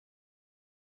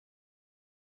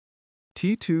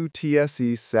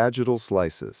T2-TSE sagittal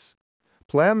slices.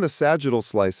 Plan the sagittal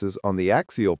slices on the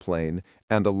axial plane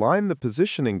and align the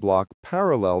positioning block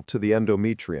parallel to the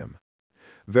endometrium.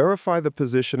 Verify the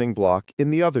positioning block in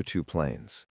the other two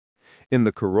planes. In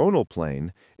the coronal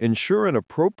plane, ensure an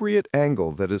appropriate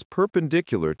angle that is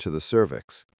perpendicular to the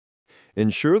cervix.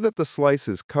 Ensure that the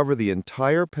slices cover the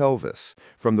entire pelvis,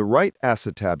 from the right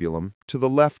acetabulum to the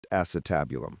left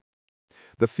acetabulum.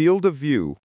 The field of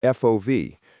view,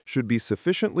 FOV, should be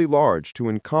sufficiently large to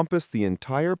encompass the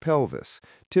entire pelvis,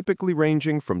 typically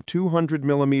ranging from 200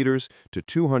 millimeters to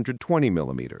 220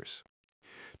 millimeters.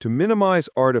 To minimize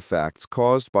artifacts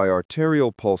caused by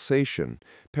arterial pulsation,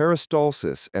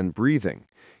 peristalsis, and breathing,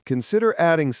 consider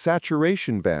adding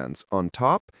saturation bands on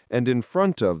top and in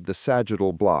front of the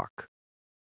sagittal block.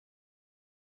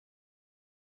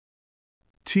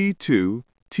 T2-TSE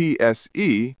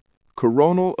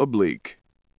coronal oblique.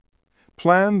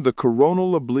 Plan the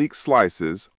coronal oblique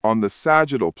slices on the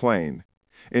sagittal plane,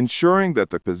 ensuring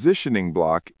that the positioning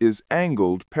block is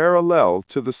angled parallel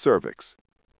to the cervix.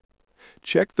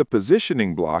 Check the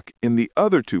positioning block in the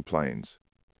other two planes.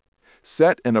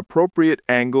 Set an appropriate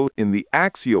angle in the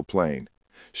axial plane,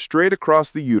 straight across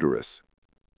the uterus.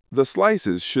 The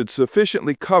slices should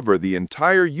sufficiently cover the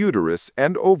entire uterus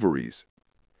and ovaries.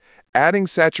 Adding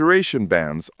saturation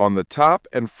bands on the top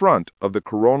and front of the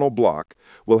coronal block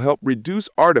will help reduce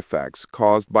artifacts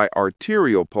caused by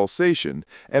arterial pulsation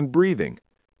and breathing.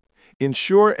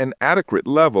 Ensure an adequate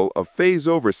level of phase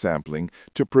oversampling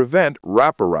to prevent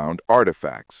wraparound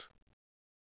artifacts.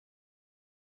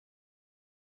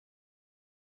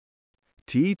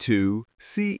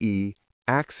 T2-CE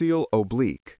axial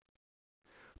oblique.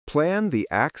 Plan the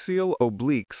axial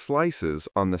oblique slices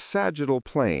on the sagittal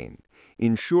plane,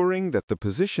 ensuring that the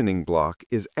positioning block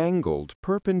is angled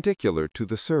perpendicular to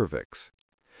the cervix.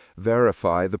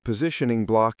 Verify the positioning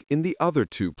block in the other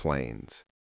two planes.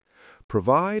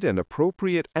 Provide an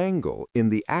appropriate angle in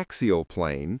the axial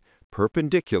plane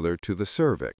perpendicular to the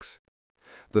cervix.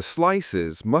 The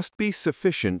slices must be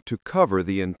sufficient to cover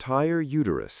the entire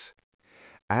uterus.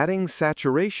 Adding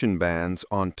saturation bands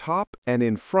on top and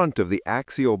in front of the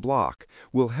axial block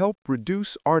will help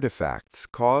reduce artifacts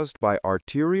caused by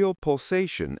arterial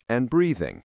pulsation and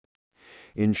breathing.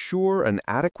 Ensure an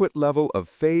adequate level of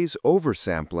phase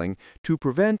oversampling to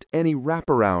prevent any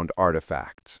wraparound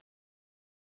artifacts.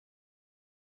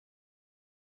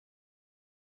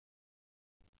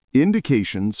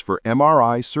 Indications for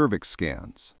MRI cervix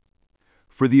scans.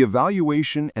 For the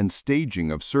evaluation and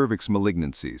staging of cervix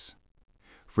malignancies.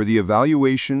 For the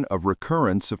evaluation of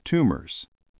recurrence of tumors.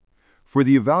 For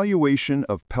the evaluation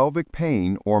of pelvic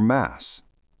pain or mass.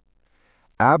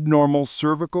 Abnormal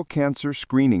cervical cancer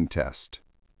screening test.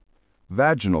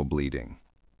 Vaginal bleeding.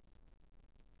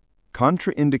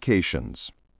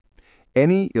 Contraindications.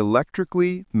 Any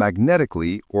electrically,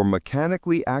 magnetically, or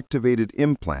mechanically activated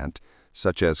implant,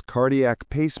 such as cardiac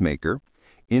pacemaker,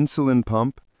 insulin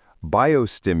pump,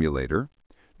 biostimulator,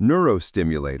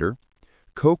 neurostimulator,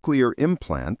 cochlear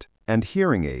implant, and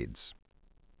hearing aids.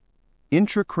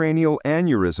 Intracranial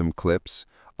aneurysm clips,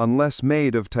 unless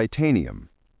made of titanium.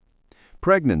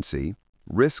 Pregnancy,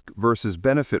 risk versus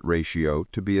benefit ratio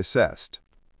to be assessed.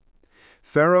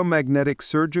 Ferromagnetic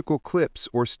surgical clips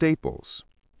or staples.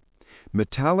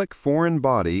 Metallic foreign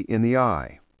body in the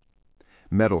eye.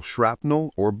 Metal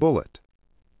shrapnel or bullet.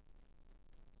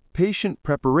 Patient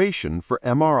preparation for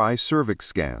MRI cervix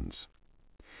scans.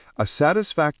 A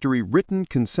satisfactory written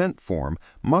consent form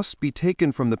must be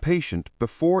taken from the patient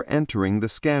before entering the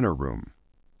scanner room.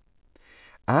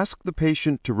 Ask the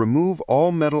patient to remove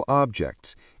all metal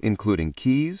objects, including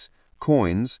keys,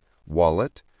 coins,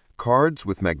 wallet, cards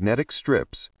with magnetic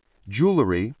strips,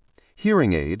 jewelry,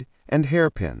 hearing aid, and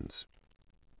hairpins.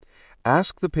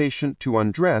 Ask the patient to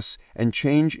undress and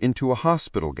change into a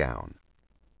hospital gown.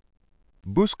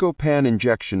 Buscopan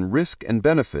injection risk and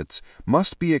benefits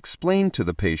must be explained to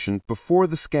the patient before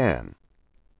the scan.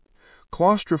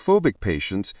 Claustrophobic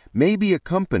patients may be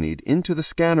accompanied into the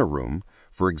scanner room,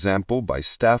 for example by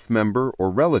staff member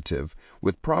or relative,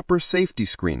 with proper safety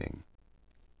screening.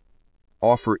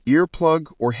 Offer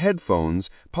earplug or headphones,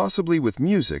 possibly with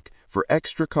music, for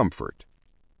extra comfort.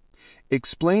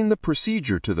 Explain the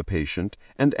procedure to the patient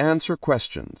and answer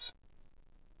questions.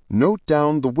 Note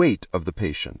down the weight of the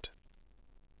patient.